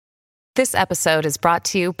This episode is brought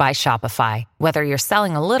to you by Shopify. Whether you're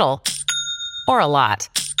selling a little or a lot,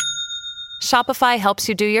 Shopify helps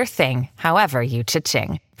you do your thing, however you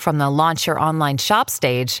cha-ching. From the launch your online shop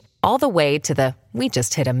stage, all the way to the we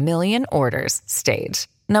just hit 1 million orders stage.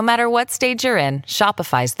 No matter what stage you're in,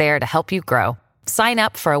 Shopify's there to help you grow. Sign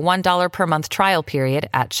up for a $1 per month trial period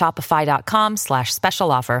at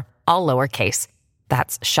shopify.com/special offer, all lowercase.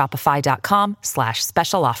 That's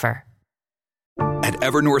shopify.com/special offer. At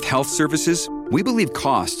Evernorth Health Services, we believe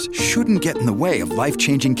costs shouldn't get in the way of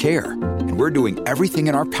life-changing care, and we're doing everything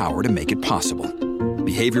in our power to make it possible.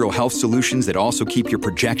 Behavioral health solutions that also keep your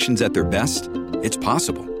projections at their best? It's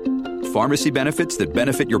possible. Pharmacy benefits that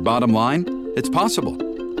benefit your bottom line? It's possible.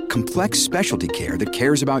 Complex specialty care that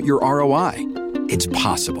cares about your ROI? It's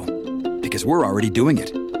possible. Because we're already doing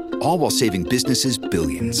it. All while saving businesses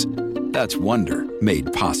billions. That's Wonder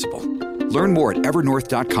made possible. Learn more at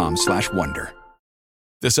evernorth.com/wonder.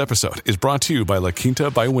 This episode is brought to you by La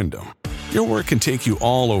Quinta by Wyndham. Your work can take you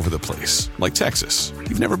all over the place, like Texas.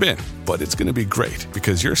 You've never been, but it's going to be great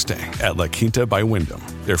because you're staying at La Quinta by Wyndham.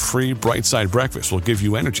 Their free Bright Side breakfast will give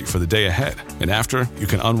you energy for the day ahead. And after, you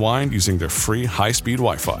can unwind using their free high-speed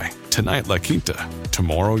Wi-Fi. Tonight, La Quinta.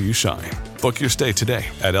 Tomorrow, you shine. Book your stay today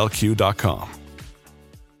at lq.com.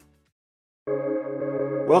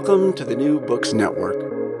 Welcome to the New Books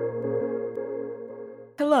Network.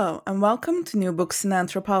 Hello, and welcome to New Books in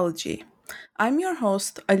Anthropology. I'm your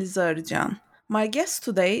host, Aliza Arıcan. My guest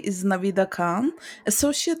today is Naveeda Khan,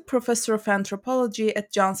 Associate Professor of Anthropology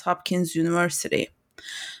at Johns Hopkins University.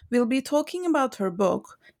 We'll be talking about her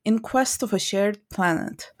book, In Quest of a Shared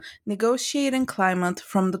Planet, Negotiating Climate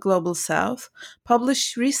from the Global South,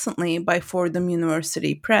 published recently by Fordham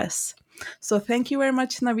University Press. So thank you very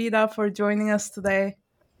much, Naveeda, for joining us today.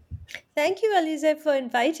 Thank you, Alize, for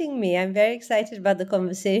inviting me. I'm very excited about the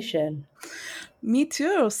conversation. Me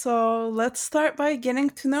too. So let's start by getting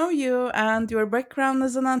to know you and your background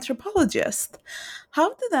as an anthropologist.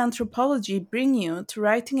 How did anthropology bring you to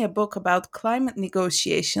writing a book about climate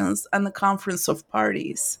negotiations and the Conference of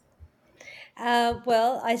Parties?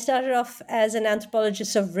 Well, I started off as an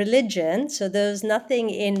anthropologist of religion, so there was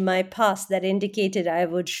nothing in my past that indicated I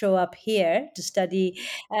would show up here to study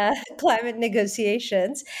climate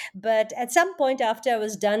negotiations. But at some point after I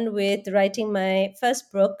was done with writing my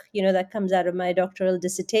first book, that comes out of my doctoral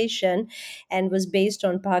dissertation and was based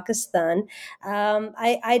on Pakistan,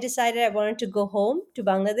 I decided I wanted to go home to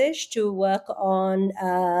Bangladesh to work on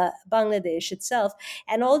Bangladesh itself.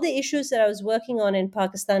 And all the issues that I was working on in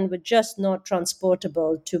Pakistan were just not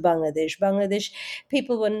transportable to Bangladesh. Bangladesh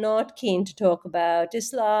people were not keen to talk about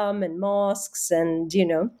Islam and mosques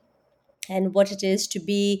and what it is to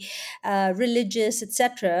be religious,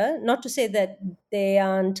 etc. Not to say that they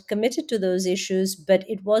aren't committed to those issues, but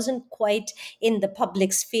it wasn't quite in the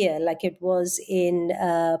public sphere like it was in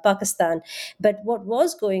Pakistan. But what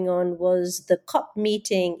was going on was the COP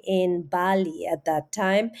meeting in Bali at that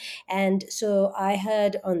time. And so I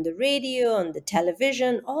heard on the radio, on the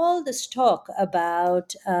television, all this talk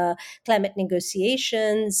about climate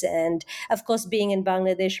negotiations. And of course, being in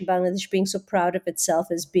Bangladesh, Bangladesh being so proud of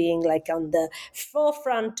itself as being like on the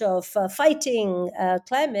forefront of fighting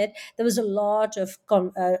climate, there was a lot of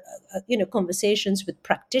conversations with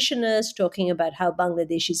practitioners talking about how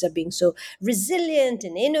Bangladeshis are being so resilient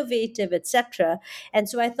and innovative, etc. And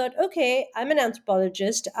so I thought, okay, I'm an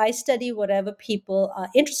anthropologist. I study whatever people are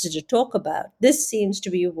interested to talk about. This seems to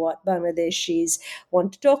be what Bangladeshis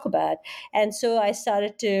want to talk about. And so I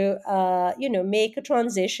started to, make a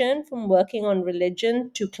transition from working on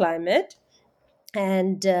religion to climate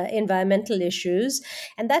and environmental issues.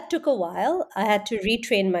 And that took a while. I had to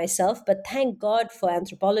retrain myself, but thank God for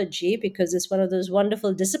anthropology, because it's one of those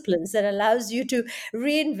wonderful disciplines that allows you to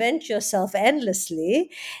reinvent yourself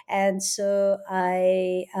endlessly. And so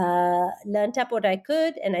I learned up what I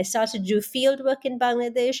could, and I started to do field work in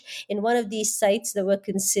Bangladesh in one of these sites that were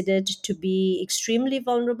considered to be extremely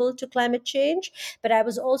vulnerable to climate change. But I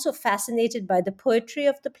was also fascinated by the poetry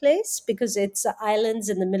of the place, because it's islands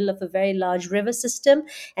in the middle of a very large river system,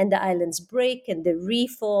 and the islands break and they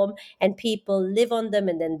reform, and people live on them,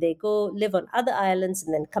 and then they go live on other islands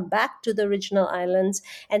and then come back to the original islands.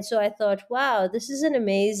 And so I thought, wow, this is an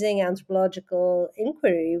amazing anthropological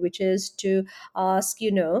inquiry, which is to ask,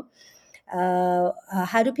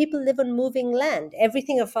 how do people live on moving land?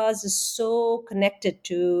 Everything of ours is so connected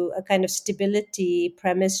to a kind of stability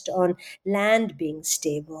premised on land being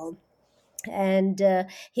stable. And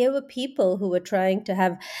here were people who were trying to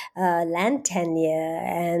have land tenure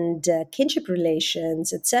and kinship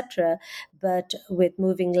relations, etc. but with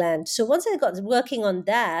moving land. So once I got working on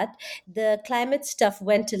that, the climate stuff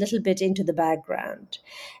went a little bit into the background.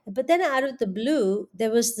 But then out of the blue,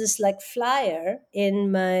 there was this like flyer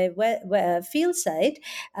in my field site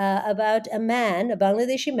about a man, a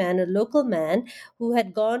Bangladeshi man, a local man who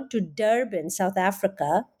had gone to Durban, South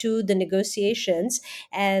Africa, to the negotiations,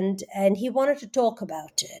 and he wanted to talk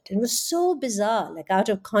about it. It was so bizarre, like out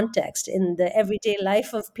of context in the everyday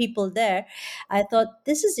life of people there. I thought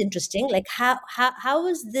this is interesting. Like how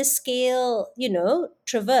was this scale,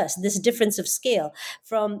 traversed, this difference of scale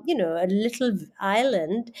from, a little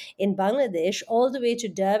island in Bangladesh all the way to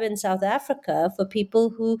Durban, South Africa, for people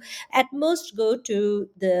who at most go to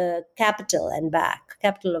the capital and back,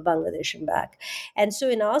 capital of Bangladesh and back. And so,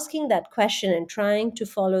 in asking that question and trying to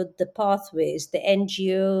follow the pathways, the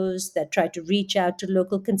NGOs that try to reach out to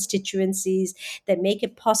local constituencies, that make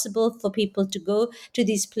it possible for people to go to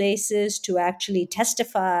these places to actually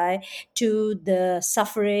testify to the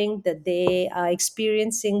suffering that they are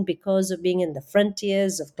experiencing because of being in the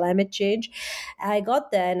frontiers of climate change, I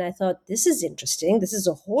got there and I thought, this is interesting. This is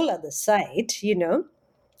a whole other site,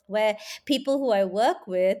 where people who I work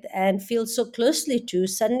with and feel so closely to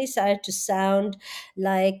suddenly started to sound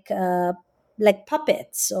like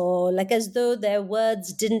puppets, or like as though their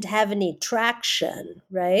words didn't have any traction,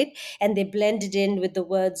 right? And they blended in with the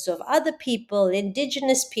words of other people,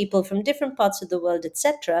 indigenous people from different parts of the world,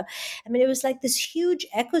 etc. I mean, it was like this huge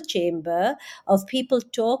echo chamber of people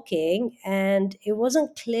talking, and it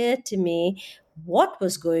wasn't clear to me what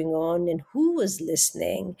was going on and who was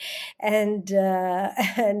listening. And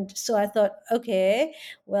and so I thought, okay,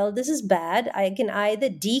 well, this is bad. I can either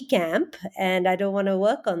decamp and I don't want to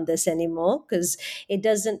work on this anymore because it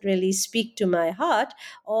doesn't really speak to my heart,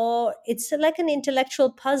 or it's like an intellectual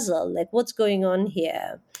puzzle, like what's going on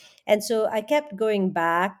here. And so I kept going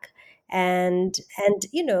back, and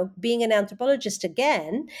being an anthropologist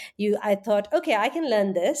again, I thought, okay, I can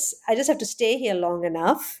learn this, I just have to stay here long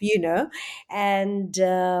enough, and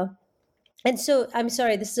and so I'm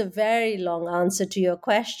sorry, this is a very long answer to your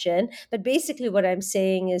question. But basically, what I'm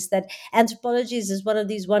saying is that anthropology is one of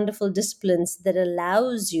these wonderful disciplines that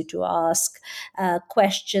allows you to ask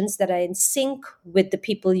questions that are in sync with the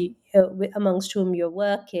people amongst whom you're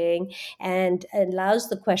working, and allows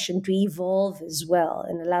the question to evolve as well,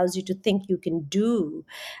 and allows you to think you can do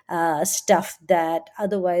stuff that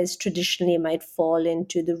otherwise traditionally might fall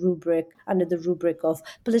into the rubric, under the rubric of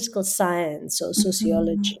political science or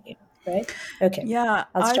sociology. Right? Okay. Yeah,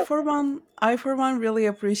 I'll stop. I for one really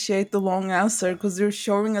appreciate the long answer because you're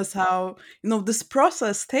showing us how, this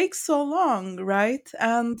process takes so long, right?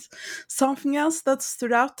 And something else that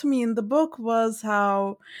stood out to me in the book was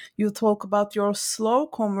how you talk about your slow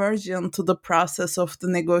conversion to the process of the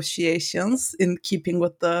negotiations in keeping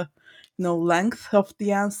with the length of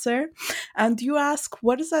the answer. And you ask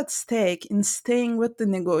what is at stake in staying with the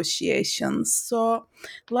negotiations. So,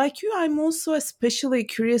 like you, I'm also especially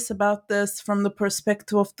curious about this from the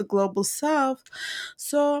perspective of the global south.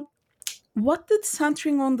 So, what did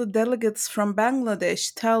centering on the delegates from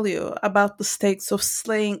Bangladesh tell you about the stakes of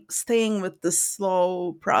staying with this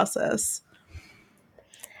slow process?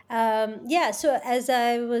 Yeah, so as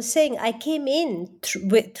I was saying, I came in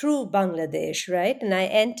through Bangladesh, right? And I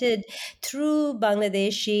entered through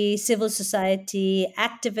Bangladeshi civil society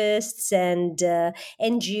activists and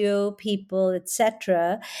NGO people,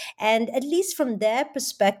 etc. And at least from their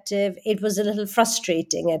perspective, it was a little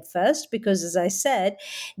frustrating at first because, as I said,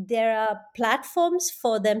 there are platforms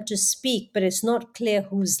for them to speak, but it's not clear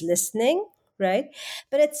who's listening, right?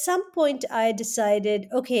 But at some point, I decided,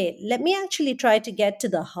 okay, let me actually try to get to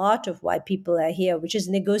the heart of why people are here, which is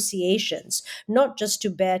negotiations, not just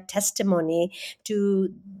to bear testimony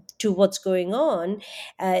to what's going on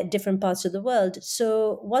in different parts of the world.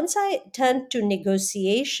 So once I turned to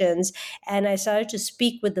negotiations and I started to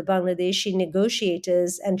speak with the Bangladeshi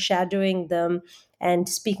negotiators and shadowing them and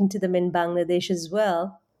speaking to them in Bangladesh as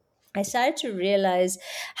well, I started to realize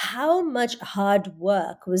how much hard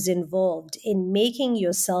work was involved in making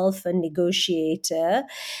yourself a negotiator,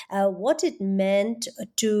 what it meant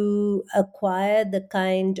to acquire the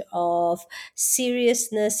kind of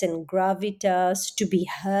seriousness and gravitas to be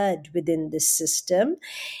heard within this system.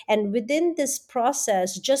 And within this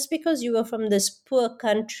process, just because you were from this poor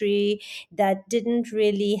country that didn't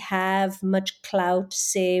really have much clout,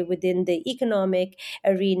 say, within the economic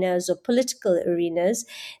arenas or political arenas,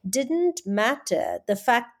 didn't matter. The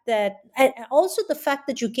fact that, and also the fact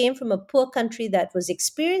that you came from a poor country that was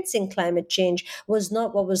experiencing climate change, was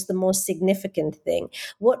not what was the most significant thing.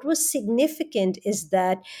 What was significant is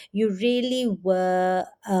that you really were,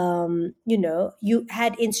 you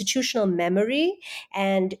had institutional memory,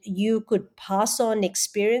 and you could pass on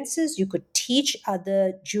experiences. You could teach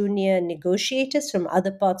other junior negotiators from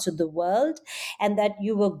other parts of the world, and that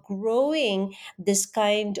you were growing this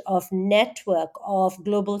kind of network of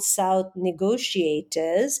global south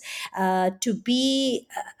negotiators to be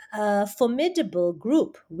a formidable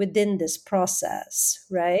group within this process,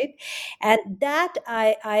 right? And that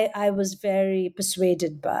I was very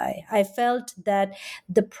persuaded by. I felt that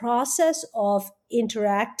the process of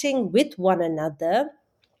interacting with one another,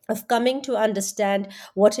 of coming to understand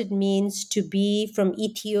what it means to be from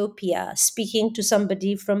Ethiopia, speaking to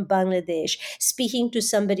somebody from Bangladesh, speaking to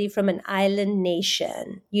somebody from an island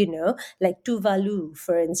nation, like Tuvalu,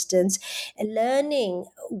 for instance, learning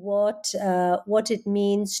what it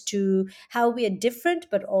means to how we are different,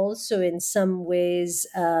 but also in some ways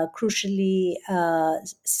crucially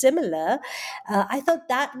similar. I thought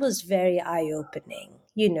that was very eye opening.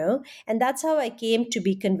 And that's how I came to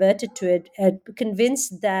be converted to it,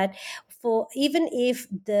 convinced that for even if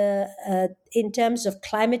the in terms of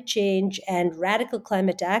climate change and radical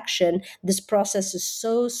climate action, this process is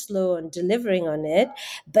so slow on delivering on it,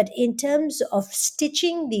 but in terms of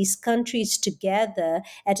stitching these countries together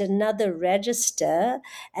at another register,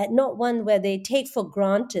 at not one where they take for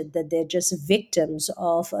granted that they're just victims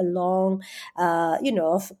of a long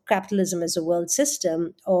of capitalism as a world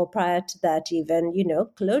system, or prior to that, even,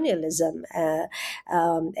 colonialism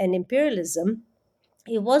and imperialism.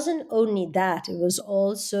 It wasn't only that, it was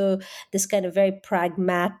also this kind of very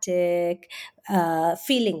pragmatic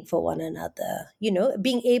feeling for one another,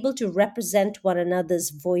 being able to represent one another's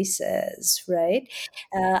voices, right?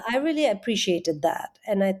 I really appreciated that.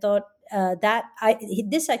 And I thought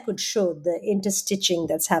I could show the interstitching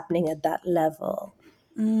that's happening at that level.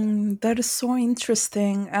 That is so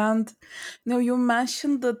interesting. And you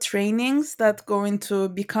mentioned the trainings that go into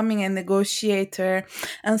becoming a negotiator,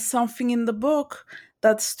 and something in the book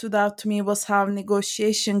that stood out to me was how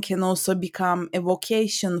negotiation can also become a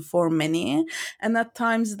vocation for many. And at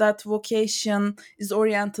times, that vocation is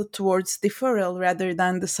oriented towards deferral rather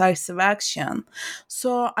than decisive action.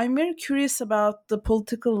 So I'm very curious about the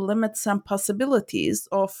political limits and possibilities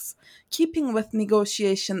of keeping with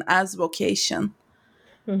negotiation as vocation.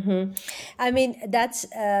 Hmm. I mean, that's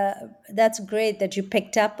great that you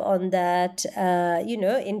picked up on that.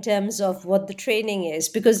 In terms of what the training is,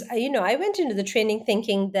 because I went into the training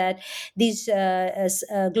thinking that these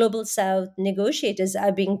global South negotiators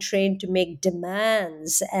are being trained to make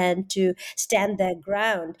demands and to stand their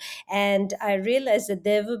ground, and I realized that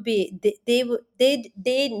there would be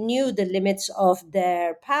they knew the limits of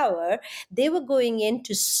their power. They were going in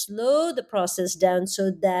to slow the process down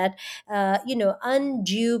so that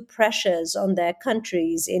undue pressures on their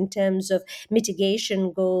countries in terms of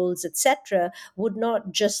mitigation goals, etc., would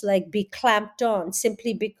not just like be clamped on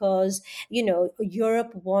simply because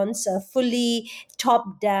Europe wants a fully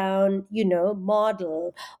top down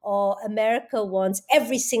model, or America wants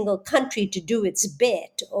every single country to do its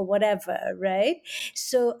bit or whatever, right?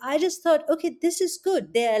 So I just thought, okay, this is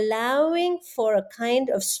good. They're allowing for a kind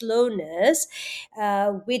of slowness,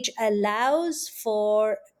 which allows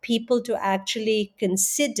for people to actually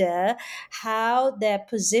consider how their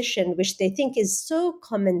position, which they think is so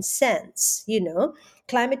common sense,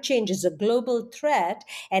 climate change is a global threat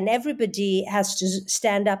and everybody has to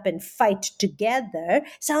stand up and fight together,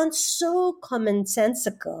 sounds so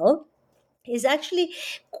commonsensical, is actually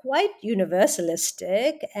quite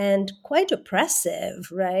universalistic and quite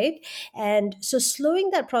oppressive, right? And so slowing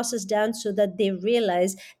that process down so that they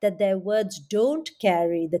realize that their words don't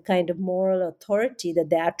carry the kind of moral authority that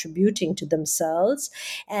they're attributing to themselves,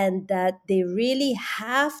 and that they really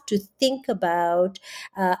have to think about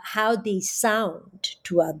how they sound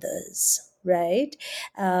to others, right?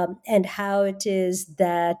 And how it is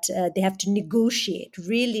that they have to negotiate,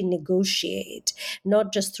 really negotiate,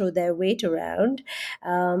 not just throw their weight around.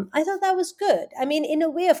 I thought that was good. I mean, in a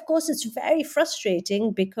way, of course, it's very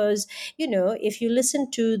frustrating because, if you listen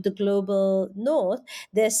to the global north,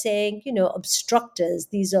 they're saying, obstructors,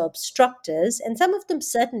 these are obstructors. And some of them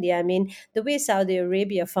certainly, I mean, the way Saudi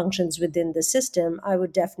Arabia functions within the system, I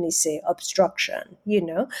would definitely say obstruction,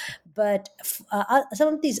 But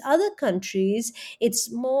some of these other countries, it's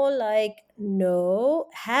more like, no,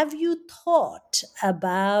 have you thought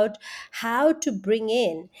about how to bring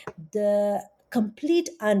in the complete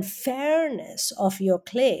unfairness of your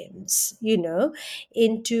claims,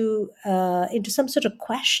 into some sort of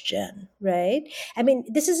question, right? I mean,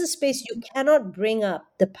 this is a space you cannot bring up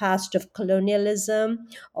the past of colonialism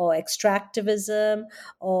or extractivism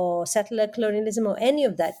or settler colonialism or any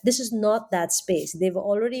of that. This is not that space. They've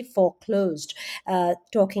already foreclosed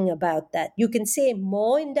talking about that. You can say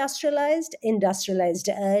more industrialized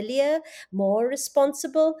earlier, more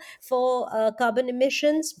responsible for carbon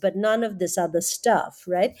emissions, but none of this other stuff,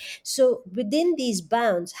 right? So within these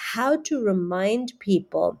bounds, how to remind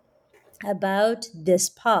people about this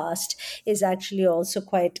past is actually also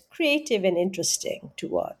quite creative and interesting to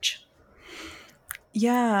watch.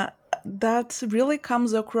 Yeah, that really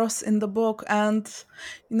comes across in the book. And,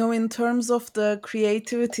 in terms of the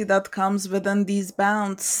creativity that comes within these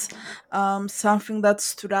bounds, something that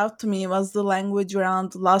stood out to me was the language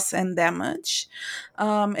around loss and damage.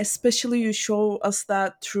 Especially, you show us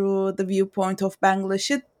that through the viewpoint of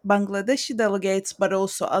Bangladeshi delegates, but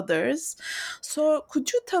also others. So,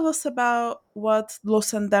 could you tell us about what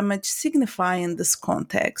loss and damage signify in this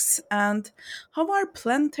context? And how are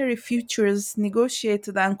planetary futures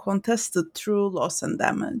negotiated and contested through loss and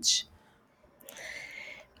damage?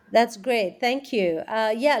 That's great. Thank you.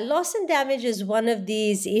 Yeah, loss and damage is one of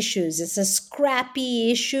these issues. It's a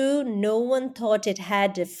scrappy issue. No one thought it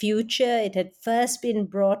had a future. It had first been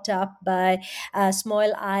brought up by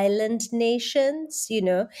small island nations.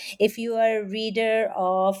 If you are a reader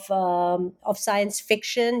of science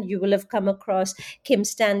fiction, you will have come across Kim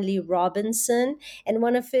Stanley Robinson, and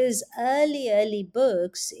one of his early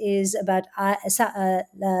books is about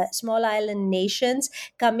small island nations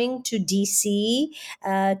coming to DC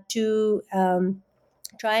to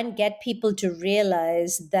try and get people to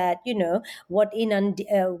realize that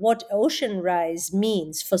what ocean rise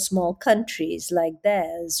means for small countries like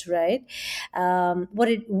theirs, right? What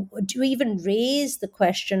it To even raise the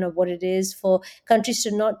question of what it is for countries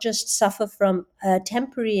to not just suffer from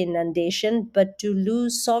temporary inundation, but to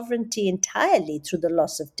lose sovereignty entirely through the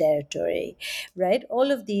loss of territory, right?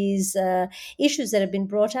 All of these issues that have been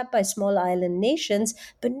brought up by small island nations,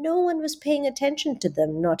 but no one was paying attention to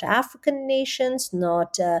them. Not African nations,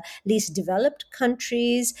 not least developed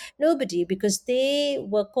countries, nobody, because they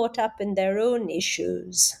were caught up in their own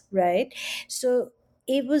issues, right? So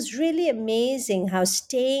it was really amazing how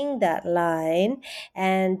staying that line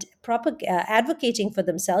and advocating for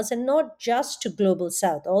themselves, and not just to global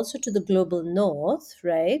south, also to the global north,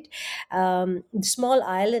 right? Small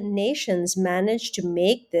island nations managed to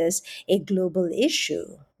make this a global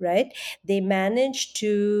issue, right? They managed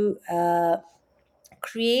to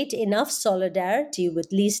create enough solidarity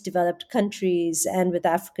with least developed countries and with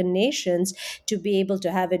African nations to be able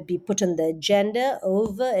to have it be put on the agenda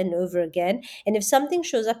over and over again. And if something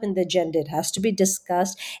shows up in the agenda, it has to be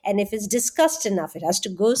discussed. And if it's discussed enough, it has to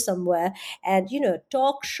go somewhere. And,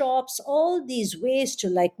 talk shops, all these ways to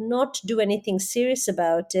not do anything serious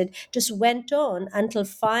about it just went on until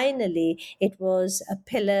finally it was a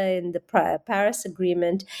pillar in the Paris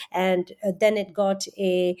Agreement. And then it got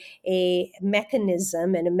a mechanism,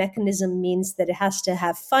 and a mechanism means that it has to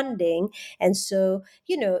have funding. And so,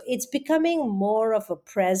 it's becoming more of a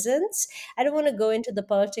presence. I don't want to go into the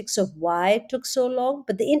politics of why it took so long,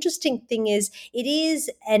 but the interesting thing is it is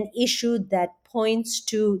an issue that points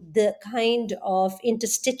to the kind of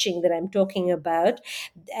interstitching that I'm talking about,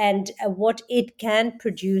 and what it can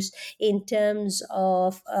produce in terms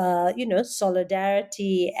of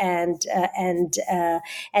solidarity and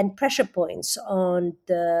pressure points on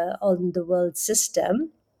the world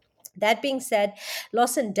system. That being said,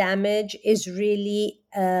 loss and damage is really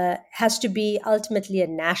has to be ultimately a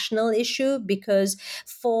national issue, because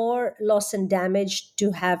for loss and damage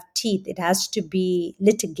to have teeth, it has to be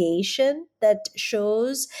litigation that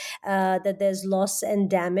shows that there's loss and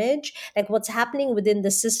damage. Like what's happening within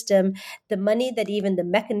the system, the money that even the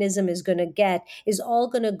mechanism is going to get is all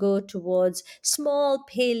going to go towards small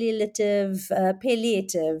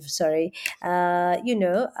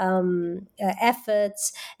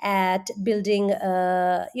efforts at building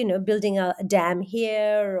a dam here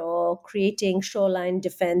or creating shoreline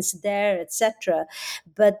defense there, etc.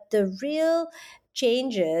 But the real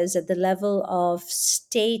changes at the level of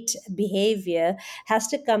state behavior has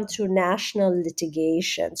to come through national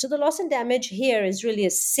litigation. So the loss and damage here is really a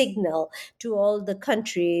signal to all the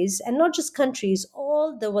countries, and not just countries,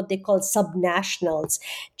 all the what they call subnationals,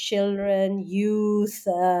 children, youth,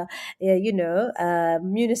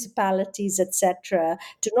 municipalities, etc.,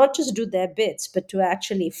 to not just do their bits, but to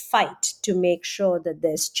actually fight to make sure that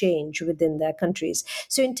there's change within their countries.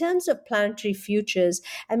 So in terms of planetary futures,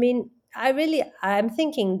 I mean, I'm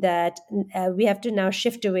thinking that we have to now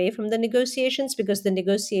shift away from the negotiations, because the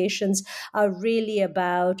negotiations are really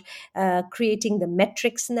about creating the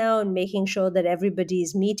metrics now and making sure that everybody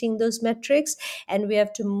is meeting those metrics. And we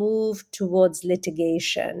have to move towards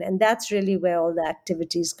litigation. And that's really where all the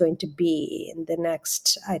activity is going to be in the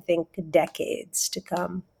next, I think, decades to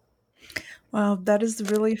come. Wow, that is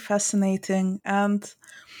really fascinating. And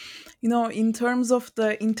in terms of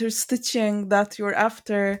the interstitching that you're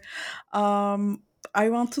after, um, I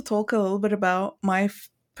want to talk a little bit about my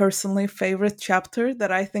personally favorite chapter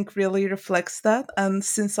that I think really reflects that. And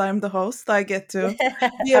since I'm the host, I get to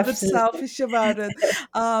be a bit Absolutely. selfish about it.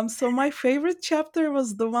 So, my favorite chapter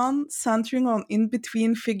was the one centering on in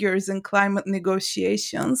between figures in climate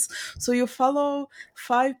negotiations. So, you follow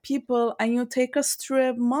five people and you take us through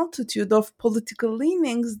a multitude of political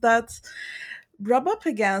leanings that rub up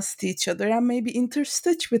against each other and maybe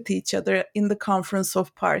interstitch with each other in the conference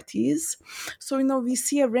of parties. So, we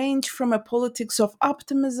see a range from a politics of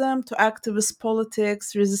optimism to activist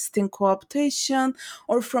politics resisting co optation,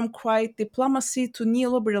 or from quiet diplomacy to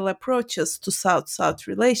neoliberal approaches to South South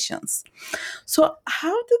relations. So,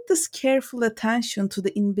 how did this careful attention to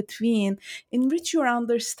the in between enrich your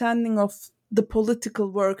understanding of the political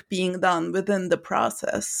work being done within the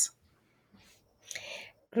process?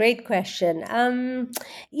 Great question.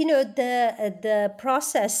 The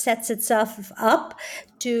process sets itself up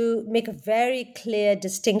to make a very clear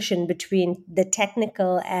distinction between the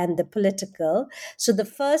technical and the political. So the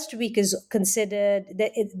first week is considered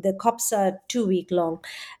the COPs are 2 week long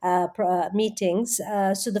meetings.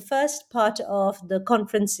 So the first part of the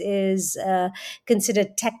conference is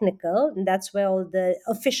considered technical, and that's where all the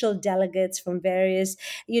official delegates from various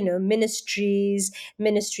ministries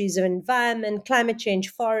of environment, climate change,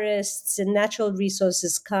 forests, and natural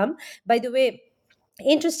resources come. By the way,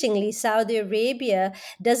 interestingly, Saudi Arabia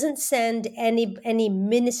doesn't send any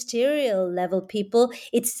ministerial level people.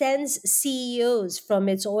 It sends CEOs from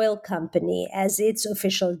its oil company as its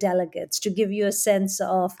official delegates, to give you a sense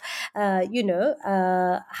of how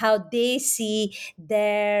they see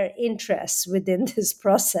their interests within this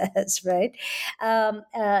process, right?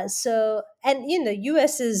 And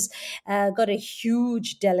US has got a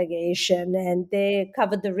huge delegation, and they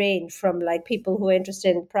cover the range from like people who are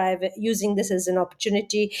interested in private, using this as an opportunity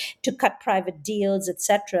to cut private deals,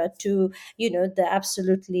 etc., to the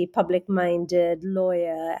absolutely public-minded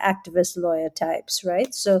lawyer, activist lawyer types,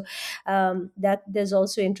 right? So that there's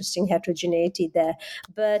also interesting heterogeneity there.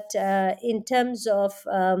 But in terms of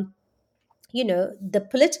the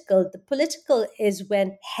political is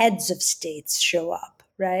when heads of states show up,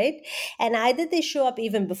 right? And either they show up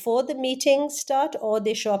even before the meetings start, or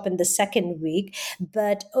they show up in the second week.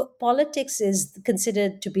 But politics is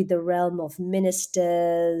considered to be the realm of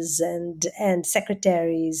ministers and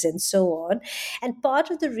secretaries and so on. And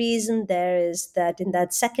part of the reason there is that in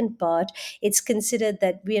that second part, it's considered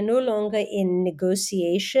that we are no longer in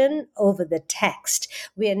negotiation over the text.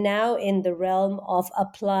 We are now in the realm of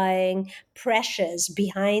applying pressures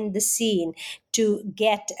behind the scene to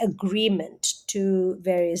get agreement to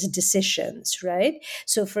various decisions, right?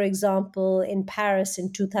 So, for example, in Paris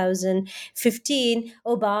in 2015,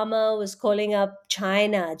 Obama was calling up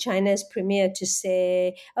China's premier, to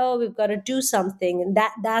say, "Oh, we've got to do something," and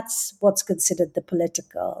that's what's considered the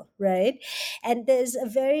political, right? And there's a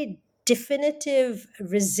very definitive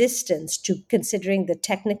resistance to considering the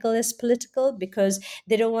technical as political, because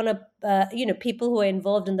they don't want to people who are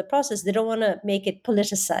involved in the process, they don't want to make it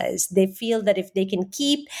politicized. They feel that if they can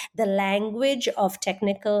keep the language of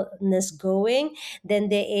technicalness going, then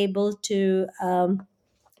they're able to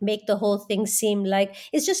make the whole thing seem like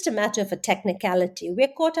it's just a matter of a technicality. We're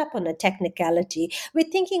caught up on a technicality. We're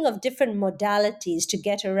thinking of different modalities to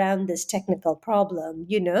get around this technical problem,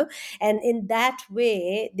 and in that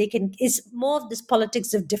way, it's more of this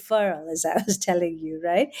politics of deferral, as I was telling you,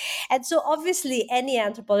 right? And so obviously, any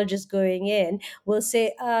anthropologist going in will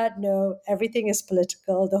say, no, everything is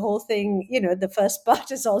political. The whole thing, the first part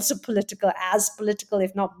is also political, as political,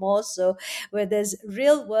 if not more so, where there's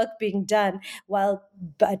real work being done while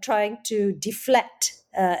trying to deflect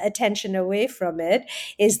attention away from it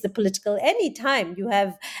is the political. Anytime you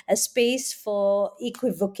have a space for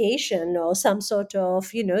equivocation or some sort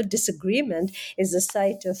of disagreement is a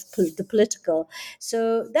site of the political.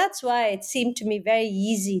 So that's why it seemed to me very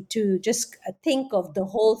easy to just think of the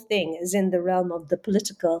whole thing as in the realm of the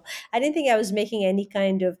political. I didn't think I was making any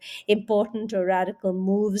kind of important or radical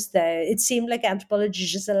moves there. It seemed like anthropology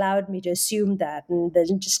just allowed me to assume that and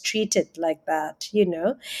then just treat it like that.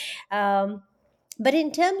 But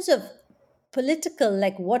in terms of political,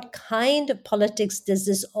 like what kind of politics does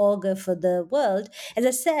this augur for the world? As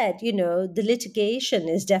I said, the litigation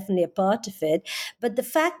is definitely a part of it, but the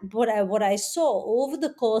fact what I saw over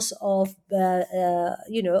the course of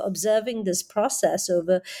observing this process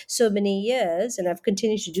over so many years, and I've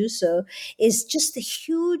continued to do so, is just the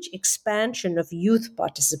huge expansion of youth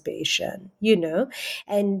participation.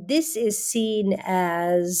 And this is seen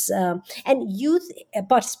as and youth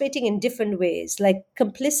participating in different ways, like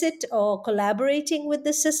complicit or collaborating with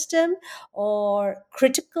the system, or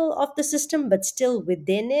critical of the system but still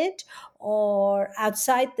within it, or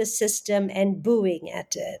outside the system and booing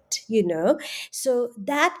at it. So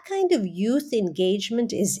that kind of youth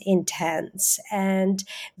engagement is intense and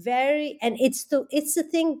it's the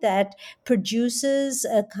thing that produces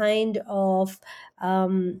a kind of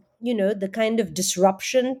the kind of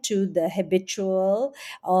disruption to the habitual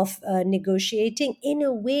of negotiating in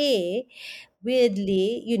a way.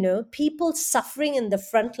 Weirdly, people suffering in the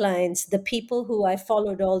front lines, the people who I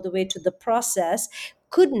followed all the way to the process,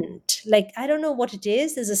 couldn't. Like, I don't know what it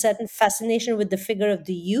is. There's a certain fascination with the figure of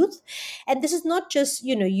the youth. And this is not just,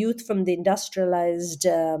 youth from the industrialized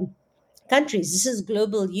countries. This is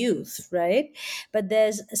global youth, right? But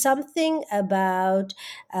there's something about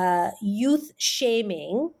youth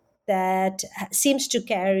shaming that seems to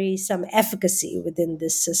carry some efficacy within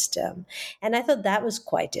this system. And I thought that was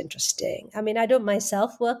quite interesting. I mean, I don't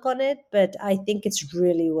myself work on it, but I think it's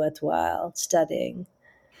really worthwhile studying.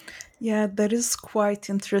 Yeah, that is quite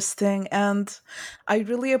interesting. And I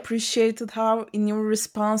really appreciated how, in your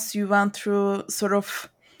response, you went through sort of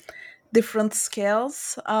different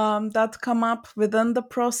scales that come up within the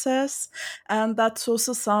process. And that's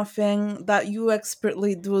also something that you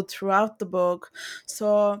expertly do throughout the book.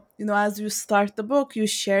 So, as you start the book, you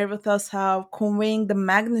share with us how conveying the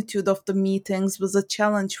magnitude of the meetings was a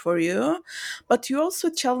challenge for you. But you also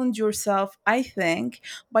challenge yourself, I think,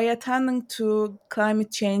 by attending to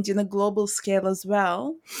climate change in a global scale as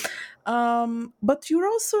well. But you're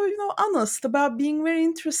also, honest about being very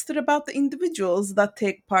interested about the individuals that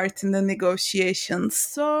take part in the negotiations.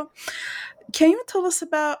 So, can you tell us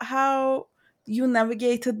about how you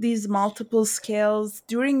navigated these multiple scales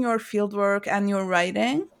during your fieldwork and your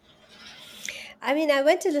writing? I mean, I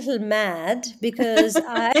went a little mad because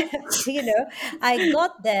I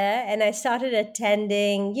got there and I started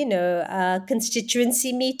attending,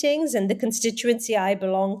 constituency meetings, and the constituency I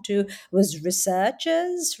belonged to was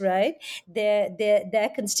researchers, right? Their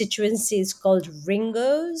constituency is called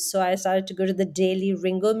Ringos, so I started to go to the daily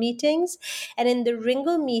Ringo meetings, and in the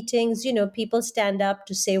Ringo meetings, people stand up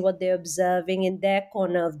to say what they're observing in their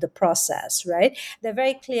corner of the process, right? They're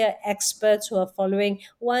very clear experts who are following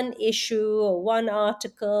one issue or one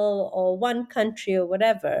article or one country or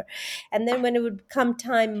whatever. And then when it would come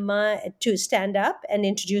time to stand up and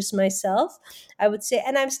introduce myself, I would say,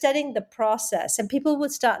 and I'm studying the process, and people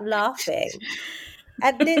would start laughing.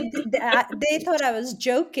 And they thought I was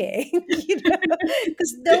joking,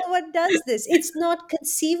 because no one does this. It's not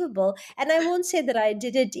conceivable. And I won't say that I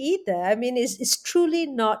did it either. I mean, it's truly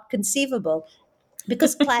not conceivable,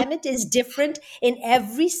 because climate is different in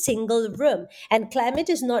every single room, and climate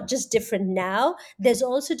is not just different now. There's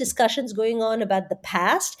also discussions going on about the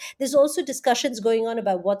past. There's also discussions going on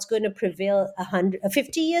about what's going to prevail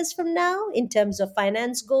 50 years from now in terms of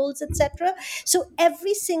finance goals, etc. So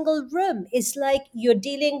every single room is like you're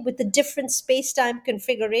dealing with a different space-time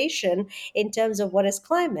configuration in terms of what is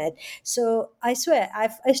climate. So I swear, I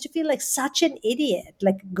used to feel like such an idiot,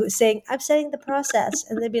 like saying I'm studying the process,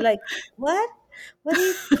 and they'd be like, what? what do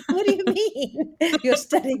you what do you mean? You're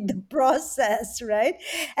studying the process, right?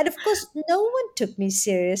 And of course, no one took me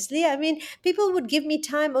seriously. I mean, people would give me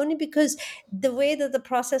time only because the way that the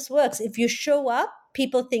process works, if you show up,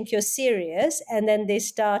 people think you're serious, and then they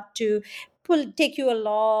start to take you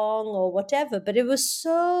along or whatever. But it was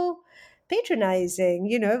so patronizing.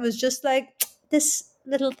 It was just like, this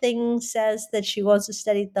little thing says that she wants to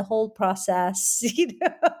study the whole process.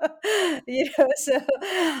 So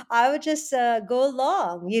I would just go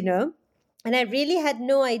along. And I really had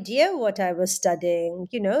no idea what I was studying.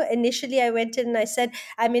 Initially I went in and I said,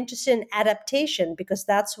 I'm interested in adaptation because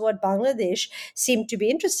that's what Bangladesh seemed to be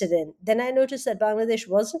interested in. Then I noticed that Bangladesh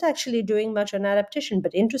wasn't actually doing much on adaptation,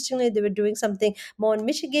 but interestingly, they were doing something more on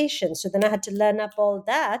mitigation. So then I had to learn up all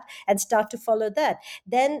that and start to follow that.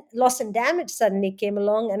 Then loss and damage suddenly came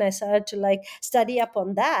along, and I started to like study up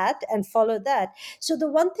on that and follow that. So the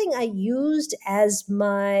one thing I used as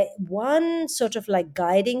my one sort of like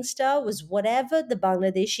guiding star was whatever the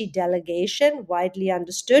Bangladeshi delegation, widely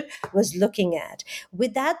understood, was looking at.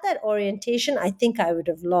 Without that orientation, I think I would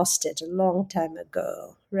have lost it a long time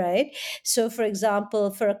ago. right? So, for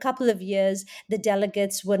example, for a couple of years, the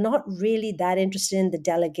delegates were not really that interested in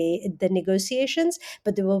the negotiations,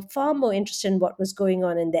 but they were far more interested in what was going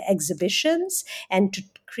on in the exhibitions and to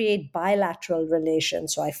create bilateral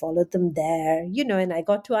relations. So I followed them there, and I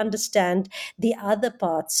got to understand the other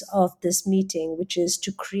parts of this meeting, which is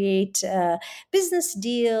to create business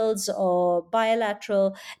deals or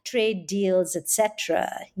bilateral trade deals,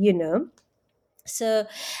 etc. So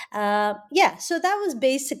yeah, so that was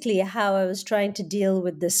basically how I was trying to deal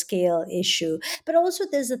with the scale issue. But also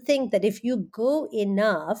there's a thing that if you go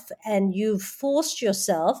enough and you've forced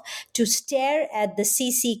yourself to stare at the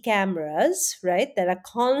CC cameras, right, that are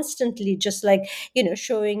constantly just like,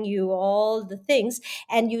 showing you all the things,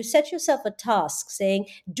 and you set yourself a task saying,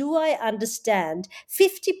 do I understand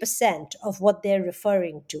 50% of what they're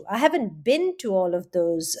referring to? I haven't been to all of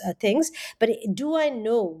those things, but do I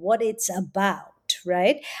know what it's about?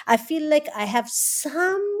 Right? I feel like I have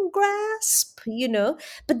some grasp,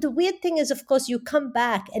 but the weird thing is, of course, you come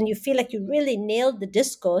back and you feel like you really nailed the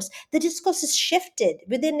discourse. The discourse is shifted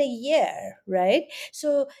within a year, right?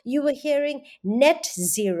 So you were hearing net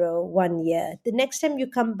zero 1 year. The next time you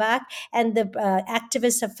come back and the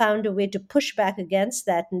activists have found a way to push back against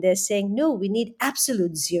that, and they're saying, no, we need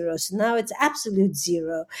absolute zero. So now it's absolute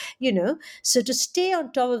zero, So to stay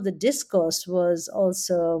on top of the discourse was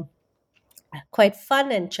also quite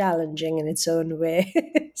fun and challenging in its own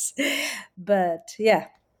ways. But yeah.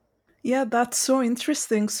 Yeah, that's so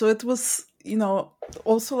interesting. So it was,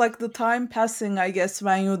 also like the time passing, I guess,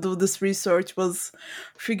 when you do this research was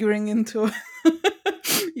figuring into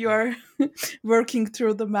you're working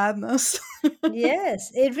through the madness.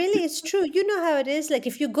 Yes, it really is true. You know how it is. Like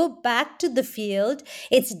if you go back to the field,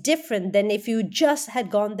 it's different than if you just had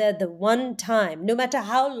gone there the one time. No matter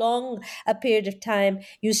how long a period of time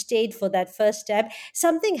you stayed for that first step,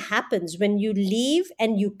 something happens when you leave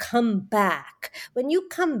and you come back. When you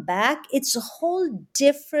come back, it's a whole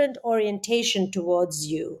different orientation towards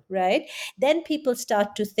you, right? Then people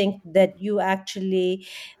start to think that you actually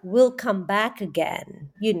will come back again,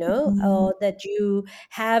 Mhm, or that you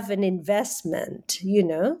have an investment,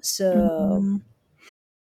 So mhm.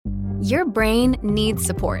 Your brain needs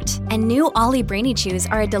support, and new Ollie Brainy Chews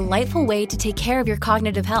are a delightful way to take care of your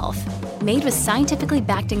cognitive health. Made with scientifically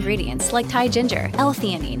backed ingredients like Thai ginger,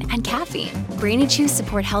 L-theanine, and caffeine, Brainy Chews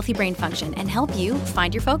support healthy brain function and help you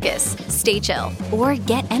find your focus, stay chill, or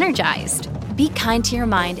get energized. Be kind to your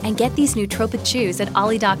mind and get these nootropic chews at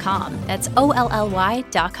ollie.com. That's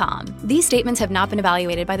OLLY.com. These statements have not been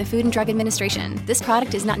evaluated by the Food and Drug Administration. This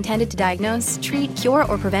product is not intended to diagnose, treat, cure,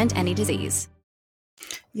 or prevent any disease.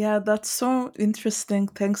 Yeah, that's so interesting.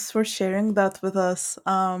 Thanks for sharing that with us.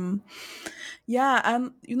 Yeah,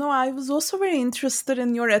 and I was also very interested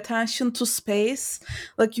in your attention to space.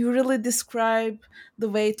 Like you really describe the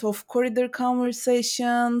weight of corridor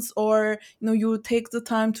conversations, or you take the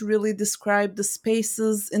time to really describe the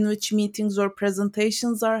spaces in which meetings or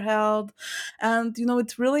presentations are held. And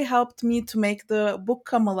it really helped me to make the book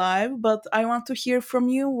come alive. But I want to hear from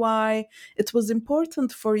you why it was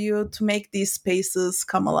important for you to make these spaces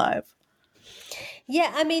come alive.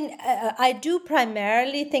 yeah, I mean, I do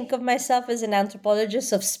primarily think of myself as an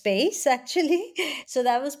anthropologist of space, actually. So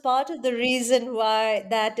that was part of the reason why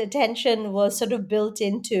that attention was sort of built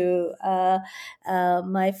into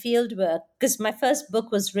my field work. Because my first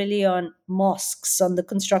book was really on mosques, on the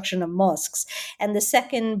construction of mosques. And the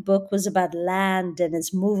second book was about land and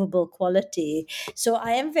its movable quality. So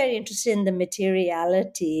I am very interested in the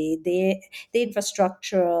materiality, the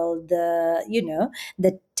infrastructural,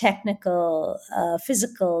 the technical,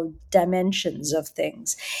 physical dimensions of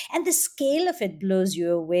things. And the scale of it blows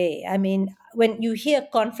you away. I mean, when you hear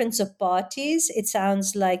conference of parties, it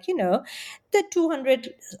sounds like, the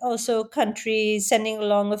 200 or so countries sending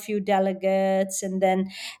along a few delegates and that.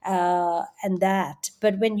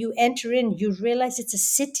 But when you enter in, you realize it's a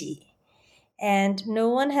city, and no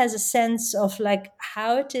one has a sense of like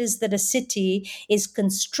how it is that a city is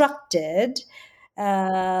constructed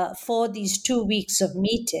for these 2 weeks of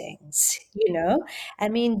meetings. I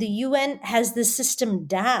mean, the UN has the system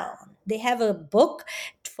down. They have a book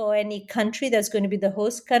for any country that's going to be the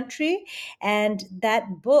host country, and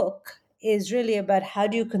that book is really about how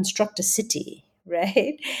do you construct a city,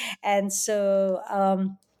 right? And so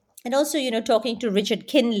And also, talking to Richard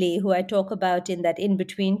Kinley, who I talk about in that in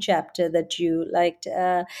between chapter that you liked.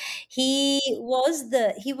 He was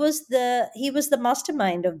the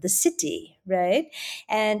mastermind of the city, right?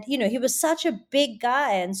 And he was such a big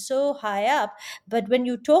guy and so high up, but when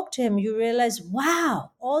you talk to him you realize,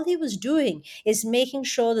 wow, all he was doing is making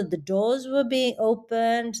sure that the doors were being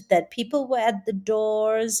opened, that people were at the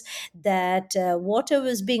doors, that water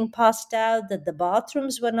was being passed out, that the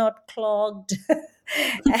bathrooms were not clogged.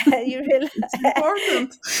 You realize It's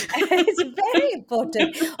important. it's very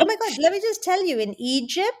important. Oh my God, let me just tell you, in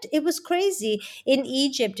Egypt, it was crazy. In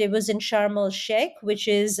Egypt, it was in Sharm el Sheikh, which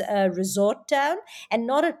is a resort town and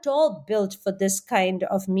not at all built for this kind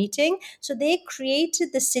of meeting. So they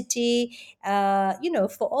created the city,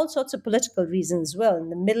 for all sorts of political reasons as well, in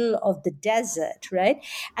the middle of the desert, right?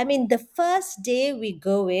 I mean, the first day we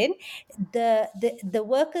go in, the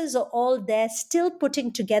workers are all there still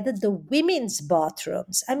putting together the women's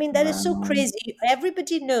bathrooms. I mean, that is so Wow. crazy.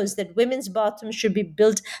 Everybody knows that women's bathrooms should be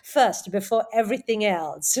built first before everything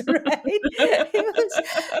else, right? It was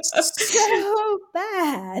so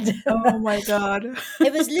bad. Oh my God.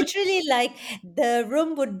 It was literally like the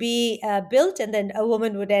room would be built and then a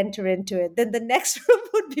woman would enter into it. Then the next room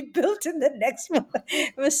would be built and the next one.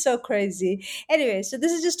 It was so crazy. Anyway, so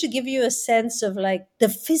this is just to give you a sense of like the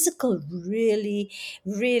physical really,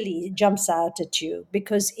 really jumps out at you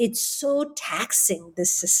because it's so taxing,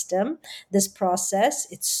 this system, this process.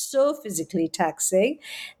 It's so physically taxing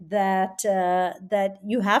that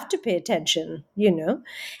you have to pay attention.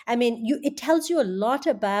 I mean, it tells you a lot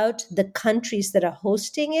about the countries that are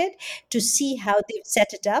hosting it to see how they've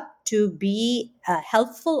set it up to be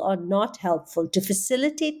helpful or not helpful, to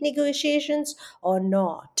facilitate negotiations or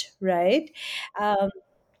not, right? Um,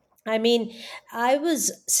 I mean, I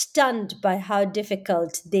was stunned by how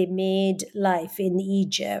difficult they made life in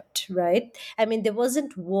Egypt, right? I mean, there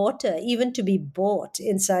wasn't water even to be bought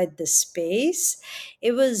inside the space.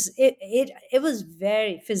 It was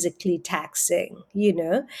very physically taxing.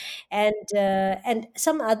 And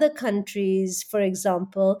some other countries, for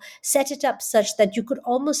example, set it up such that you could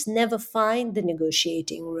almost never find the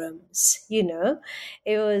negotiating rooms.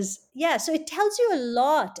 It was, yeah, so it tells you a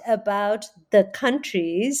lot about the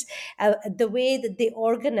countries, the way that they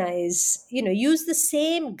organize, use the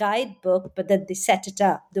same guidebook, but that they set it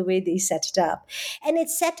up the way they set it up. And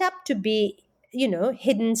it's set up to be,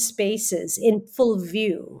 hidden spaces in full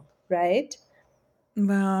view, right?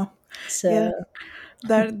 Wow. So, Yeah,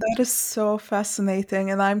 that is so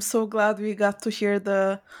fascinating, and I'm so glad we got to hear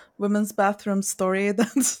the women's bathroom story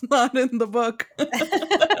that's not in the book.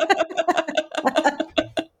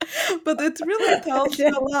 But it really tells you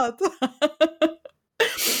a lot.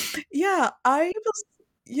 Yeah,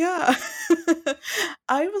 yeah.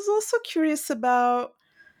 I was also curious about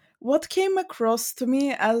what came across to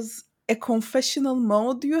me as a confessional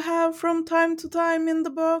mode you have from time to time in the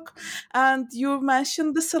book. And you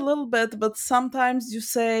mentioned this a little bit, but sometimes you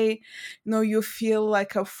say, you feel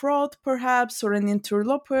like a fraud perhaps or an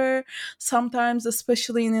interloper. Sometimes,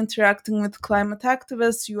 especially in interacting with climate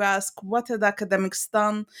activists, you ask what had academics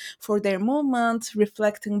done for their movement,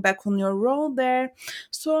 reflecting back on your role there.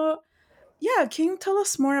 So yeah, can you tell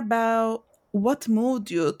us more about what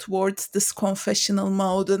moved you towards this confessional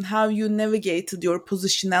mode and how you navigated your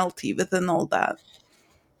positionality within all that?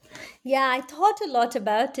 yeah, I thought a lot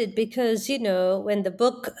about it because, when the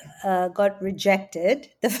book got rejected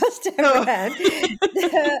the first time Oh. around,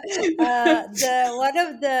 the one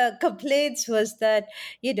of the complaints was that,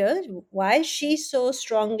 why is she so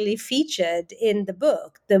strongly featured in the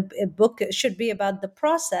book? The book should be about the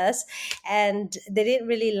process, and they didn't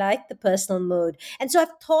really like the personal mode. And so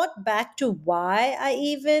I've thought back to why I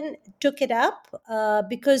even took it up,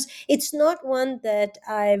 because it's not one that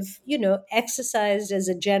I've, exercised as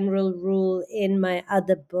a general rule in my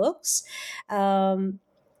other books.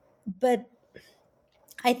 But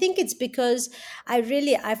I think it's because I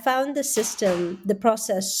found the system, the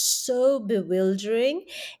process so bewildering.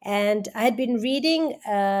 And I had been reading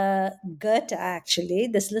Goethe, actually,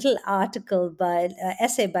 this little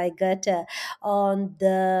essay by Goethe on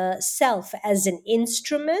the self as an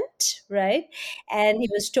instrument, right? And he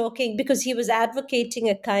was talking, because he was advocating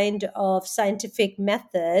a kind of scientific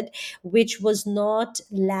method which was not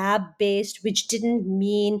lab based, which didn't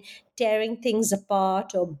mean tearing things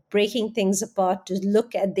apart or breaking things apart to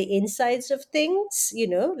look at the insides of things,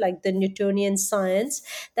 like the Newtonian science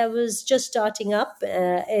that was just starting up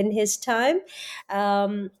in his time.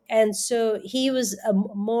 And so he was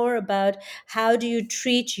more about how do you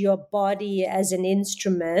treat your body as an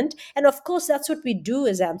instrument. And of course, that's what we do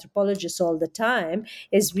as anthropologists all the time,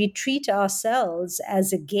 is we treat ourselves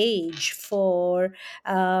as a gauge for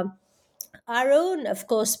our own, of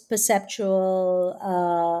course, perceptual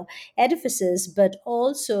edifices, but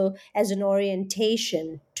also as an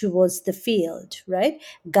orientation towards the field, right?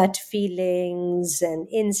 Gut feelings and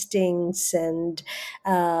instincts and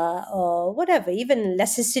or whatever, even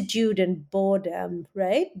lassitude and boredom,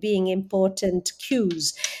 right? Being important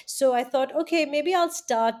cues. So I thought, okay, maybe I'll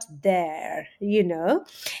start there,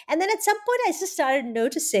 And then at some point, I just started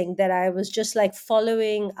noticing that I was just like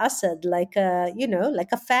following Asad, like a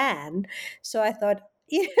fan. So I thought,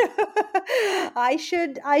 I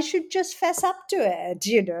should just fess up to it,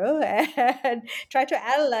 and try to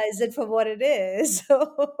analyze it for what it is.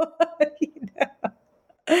 So, you know.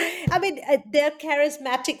 I mean, they're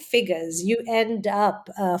charismatic figures. You end up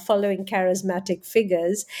following charismatic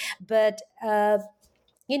figures, but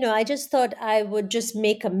I just thought I would just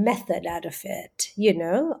make a method out of it,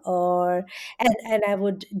 or and I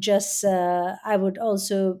would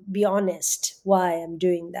also be honest why I'm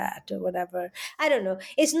doing that or whatever. I don't know.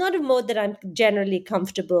 It's not a mode that I'm generally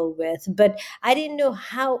comfortable with, but I didn't know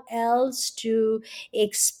how else to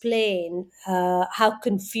explain how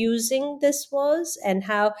confusing this was and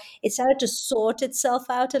how it started to sort itself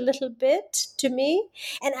out a little bit to me.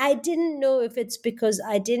 And I didn't know if it's because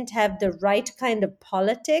I didn't have the right kind of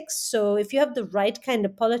politics. So if you have the right kind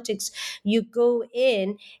of politics, you go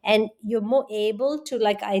in and you're more able to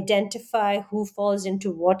like identify who falls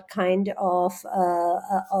into what kind of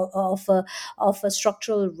a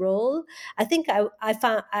structural role. I think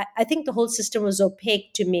I think the whole system was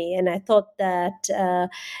opaque to me, and I thought that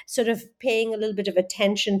sort of paying a little bit of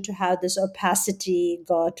attention to how this opacity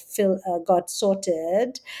got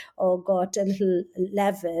sorted or got a little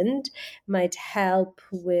leavened might help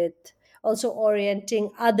with also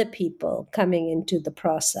orienting other people coming into the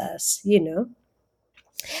process.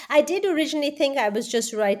 I did originally think I was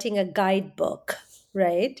just writing a guidebook,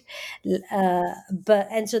 right? But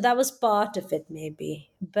and so that was part of it, maybe.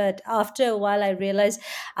 But after a while, I realized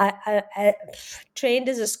I trained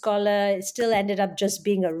as a scholar. It still ended up just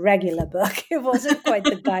being a regular book. It wasn't quite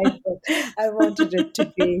the guidebook I wanted it to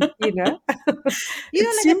be. It Like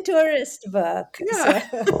a seemed, tourist book. yeah,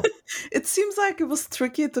 So it seems like it was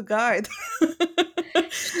tricky to guide.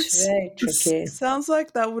 very tricky. Sounds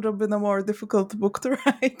like that would have been a more difficult book to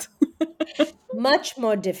write. Much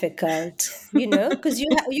more difficult, because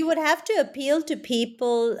you would have to appeal to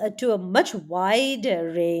people to a much wider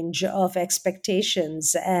range of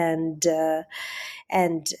expectations and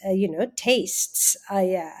tastes.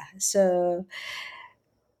 Yeah. So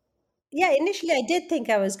yeah, initially I did think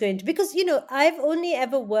I was going to, because, I've only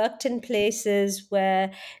ever worked in places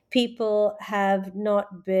where people have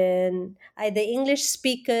not been either English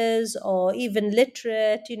speakers or even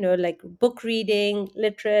literate, like book reading,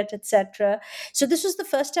 literate, etc. So this was the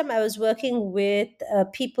first time I was working with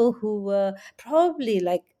people who were probably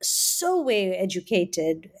like so way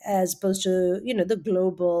educated as opposed to, the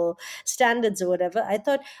global standards or whatever. I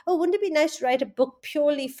thought, oh, wouldn't it be nice to write a book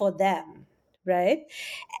purely for them? Right.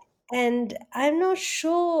 And I'm not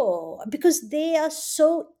sure because they are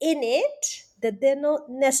so in it that they're not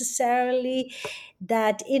necessarily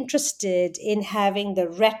that interested in having the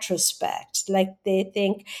retrospect. Like they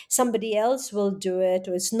think somebody else will do it,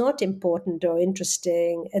 or it's not important or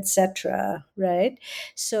interesting, etc. Right?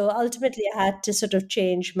 So ultimately, I had to sort of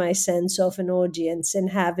change my sense of an audience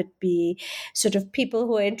and have it be sort of people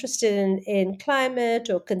who are interested in climate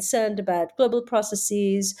or concerned about global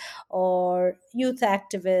processes or youth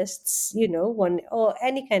activists, one or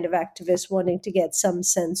any kind of activist wanting to get some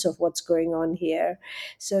sense of what's going on here.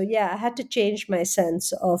 So yeah, I had to change my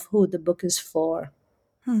sense of who the book is for.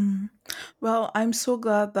 Well, I'm so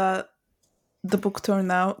glad that the book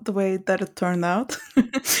turned out the way that it turned out.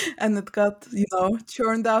 And it got,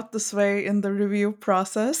 churned out this way in the review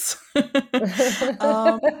process.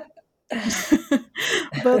 um,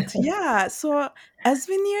 but yeah, so as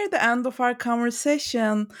we near the end of our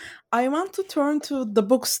conversation, I want to turn to the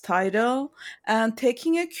book's title, and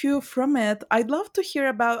taking a cue from it, I'd love to hear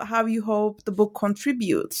about how you hope the book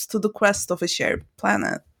contributes to the quest of a shared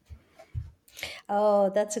planet.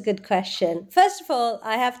 Oh, that's a good question. First of all,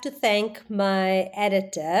 I have to thank my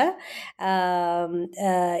editor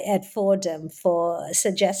at Fordham for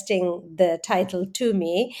suggesting the title to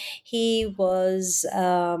me. He was,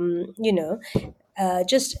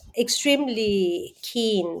 just extremely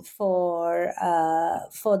keen for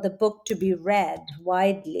the book to be read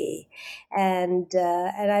widely, and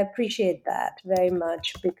I appreciate that very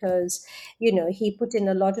much, because he put in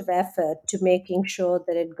a lot of effort to making sure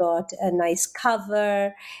that it got a nice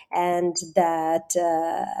cover, and that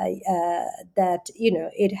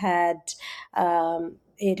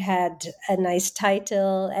it had a nice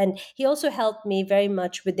title. And he also helped me very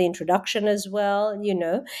much with the introduction as well,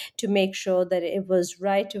 to make sure that it was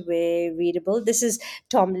right away readable. This is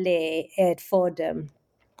Tom Lay at Fordham,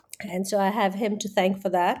 and so I have him to thank for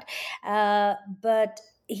that. But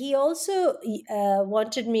he also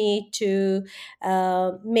wanted me to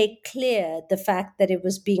make clear the fact that it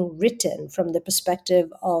was being written from the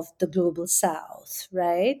perspective of the global South,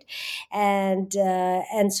 right? And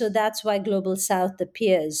so that's why global South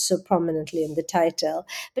appears so prominently in the title.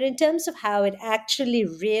 But in terms of how it actually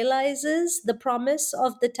realizes the promise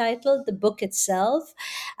of the title, the book itself,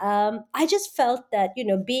 I just felt that,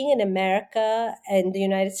 being in America and the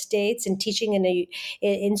United States and teaching in an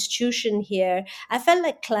institution here, I felt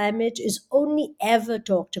like climate is only ever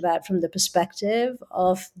talked about from the perspective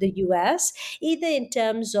of the US, either in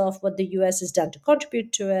terms of what the US has done to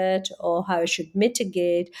contribute to it, or how it should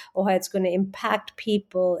mitigate, or how it's going to impact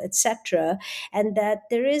people, etc. And that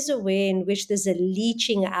there is a way in which there's a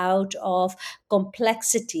leaching out of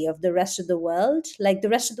complexity of the rest of the world. Like, the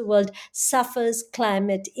rest of the world suffers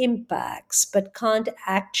climate impacts, but can't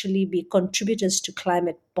actually be contributors to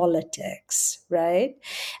climate politics, right?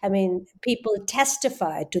 I mean, people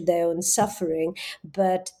testify to their own suffering,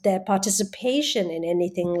 but their participation in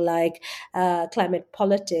anything like climate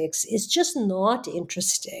politics is just not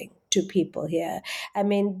interesting to people here. I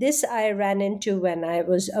mean, this I ran into when I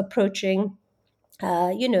was approaching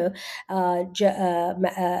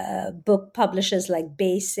book publishers like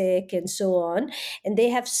Basic and so on, and they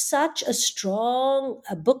have such a strong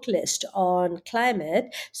book list on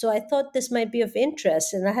climate. So I thought this might be of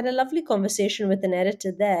interest, and I had a lovely conversation with an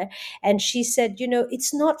editor there, and she said,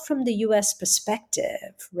 it's not from the U.S.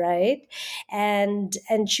 perspective, right? And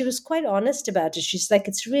she was quite honest about it. She's like,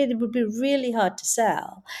 it would be really hard to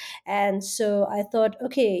sell. And so I thought,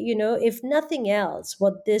 okay, if nothing else,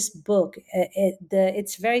 what this book,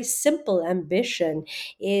 its very simple ambition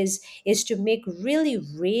is to make really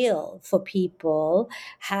real for people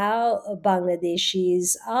how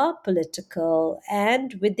Bangladeshis are political,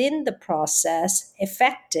 and within the process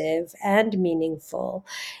effective and meaningful,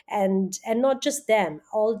 and not just them,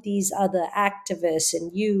 all these other activists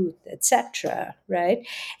and youth, etc., right?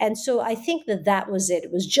 And so I think that was it.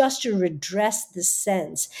 It was just to redress the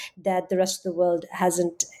sense that the rest of the world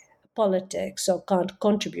hasn't politics or can't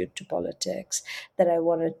contribute to politics, that I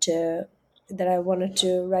wanted to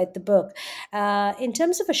write the book. In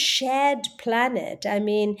terms of a shared planet, I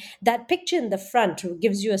mean, that picture in the front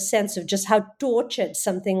gives you a sense of just how tortured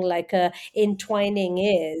something like a entwining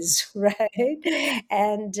is, right?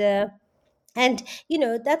 And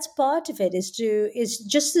that's part of it, is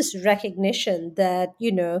just this recognition that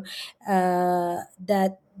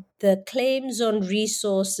that the claims on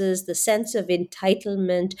resources, the sense of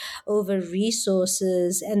entitlement over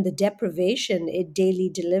resources, and the deprivation it daily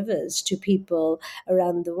delivers to people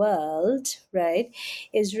around the world, right,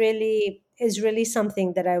 is really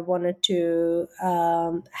something that I wanted to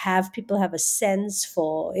have people have a sense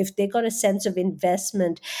for. If they got a sense of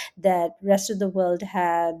investment that rest of the world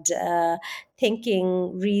had,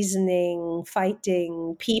 thinking, reasoning,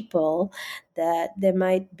 fighting people, that there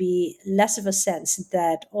might be less of a sense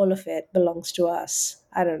that all of it belongs to us.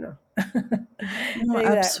 I don't know. I No, think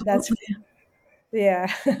that's absolutely.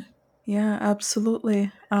 yeah. Yeah,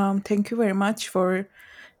 absolutely. Thank you very much for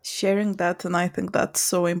sharing that, and I think that's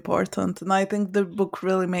so important. And I think the book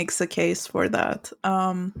really makes a case for that.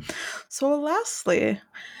 So, lastly,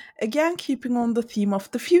 again, keeping on the theme of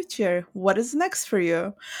the future, what is next for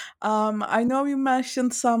you? I know you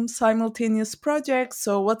mentioned some simultaneous projects,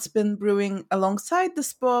 so what's been brewing alongside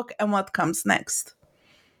this book, and what comes next?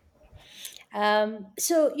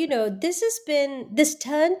 So, this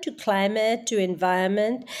turn to climate, to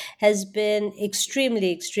environment, has been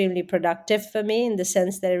extremely, extremely productive for me, in the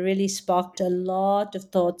sense that it really sparked a lot of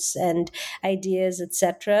thoughts and ideas,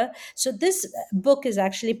 etc. So, this book is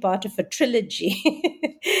actually part of a trilogy.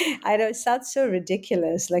 I know it sounds so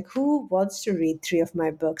ridiculous. Like, who wants to read three of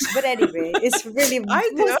my books? But anyway, it's really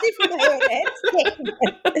I do. mostly for my own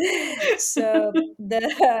entertainment. So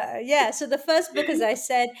the first book, as I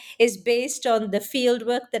said, is based on the field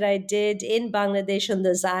work that I did in Bangladesh on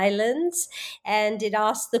those islands. And it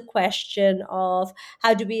asks the question of,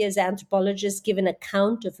 how do we as anthropologists give an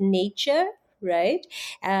account of nature, right?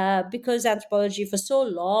 Because anthropology for so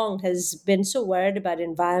long has been so worried about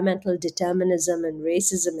environmental determinism and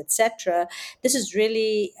racism, etc. This has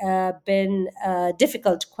really been a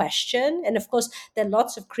difficult question. And of course, there are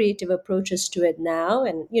lots of creative approaches to it now.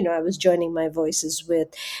 And, I was joining my voices with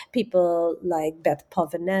people like Beth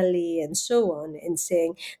Povinelli and so on in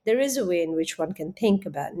saying there is a way in which one can think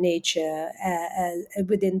about nature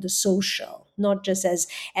within the social, not just as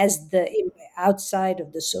the outside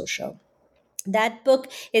of the social. That book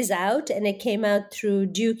is out, and it came out through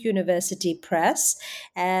Duke University Press,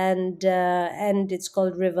 and it's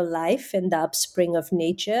called River Life and the Upspring of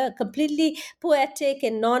Nature. A completely poetic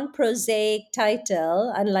and non-prosaic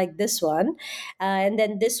title, unlike this one, and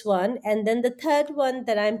then this one, and then the third one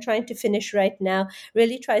that I'm trying to finish right now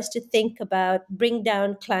really tries to think about bring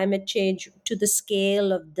down climate change to the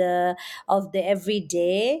scale of the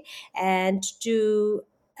everyday, and to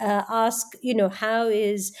ask,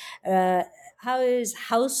 uh, how is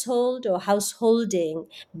household or householding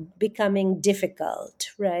becoming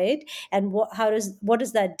difficult, right? And what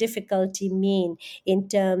does that difficulty mean in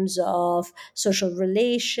terms of social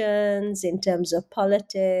relations, in terms of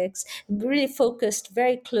politics? Really focused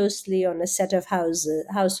very closely on a set of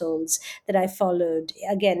households that I followed,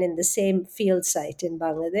 again, in the same field site in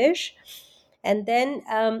Bangladesh. And then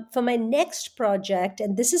for my next project,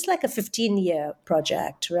 and this is like a 15-year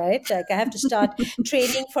project, right? Like I have to start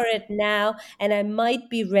training for it now, and I might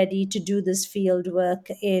be ready to do this field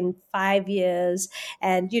work in 5 years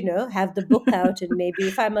and, have the book out, and maybe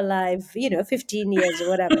if I'm alive, 15 years or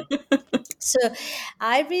whatever. So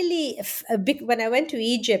I really, when I went to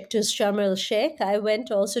Egypt to Sharm el Sheikh, I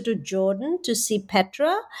went also to Jordan to see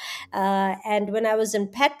Petra. And when I was in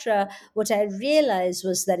Petra, what I realized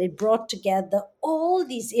was that it brought together all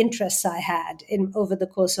these interests I had over the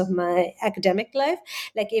course of my academic life.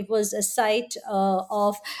 Like it was a site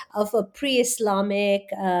of a pre-Islamic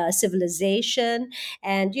civilization.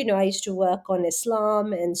 And, I used to work on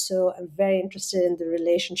Islam. And so I'm very interested in the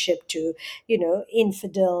relationship to,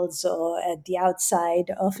 infidels or at the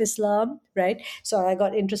outside of Islam, right? So I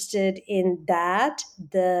got interested in that.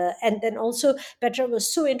 And then also Petra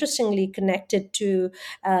was so interestingly connected to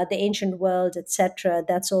the ancient world, etc.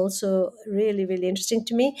 That's also really, really interesting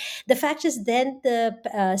to me. The fact is, then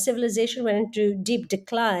the civilization went into deep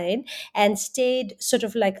decline and stayed sort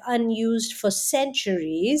of like unused for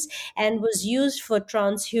centuries, and was used for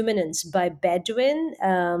transhumance by Bedouins.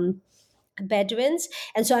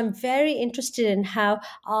 And so I'm very interested in how,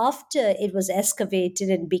 after it was excavated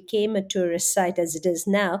and became a tourist site as it is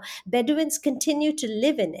now, Bedouins continue to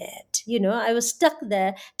live in it. I was stuck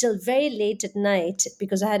there till very late at night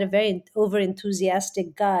because I had a very over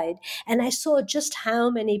enthusiastic guide, and I saw just how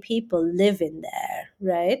many people live in there,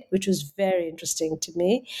 right? Which was very interesting to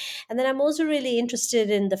me. And then I'm also really interested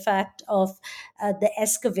in the fact of the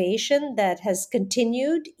excavation that has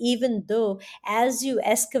continued, even though as you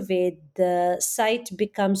excavate, the site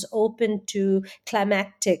becomes open to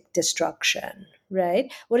climactic destruction.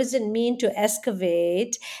 Right? What does it mean to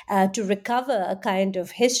excavate, to recover a kind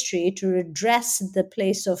of history, to redress the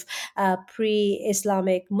place of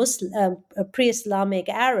pre-Islamic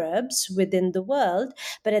Arabs within the world,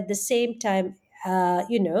 but at the same time,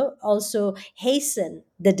 also hasten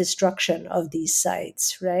the destruction of these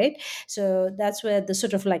sites, right? So that's where the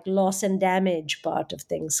sort of like loss and damage part of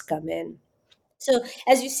things come in. So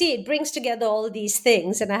as you see, it brings together all these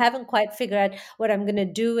things, and I haven't quite figured out what I'm going to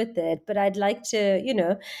do with it. But I'd like to,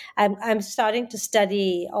 I'm starting to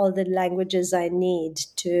study all the languages I need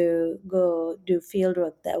to go do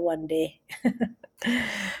fieldwork there one day.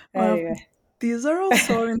 Well, Anyway. these are all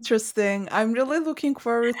so interesting. I'm really looking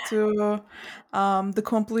forward to the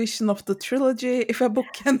completion of the trilogy, if a book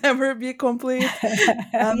can ever be complete,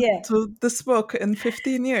 and Yeah. to this book in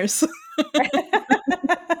 15 years.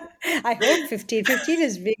 I hope 15. 15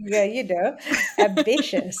 is being,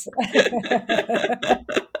 ambitious.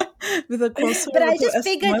 With a But I conservative just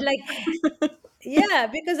figured, estimate. yeah,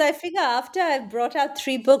 because I figure after I've brought out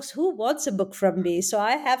 3 books, who wants a book from me? So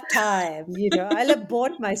I have time, I'll have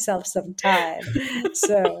bought myself some time.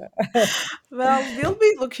 So, Well, we'll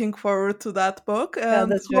be looking forward to that book, oh,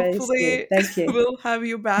 and that's very sweet. hopefully Thank you. we'll have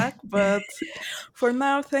you back. But for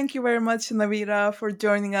now, thank you very much, Naveeda, for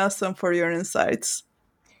joining us and for your insights.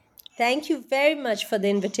 Thank you very much for the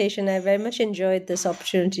invitation. I very much enjoyed this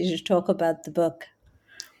opportunity to talk about the book.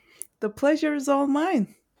 The pleasure is all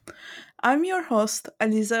mine. I'm your host,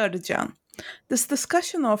 Aliza Arıcan. This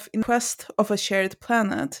discussion of In Quest of a Shared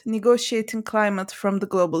Planet, Negotiating Climate from the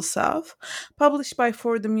Global South, published by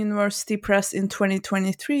Fordham University Press in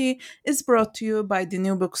 2023, is brought to you by the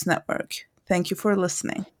New Books Network. Thank you for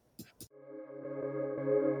listening.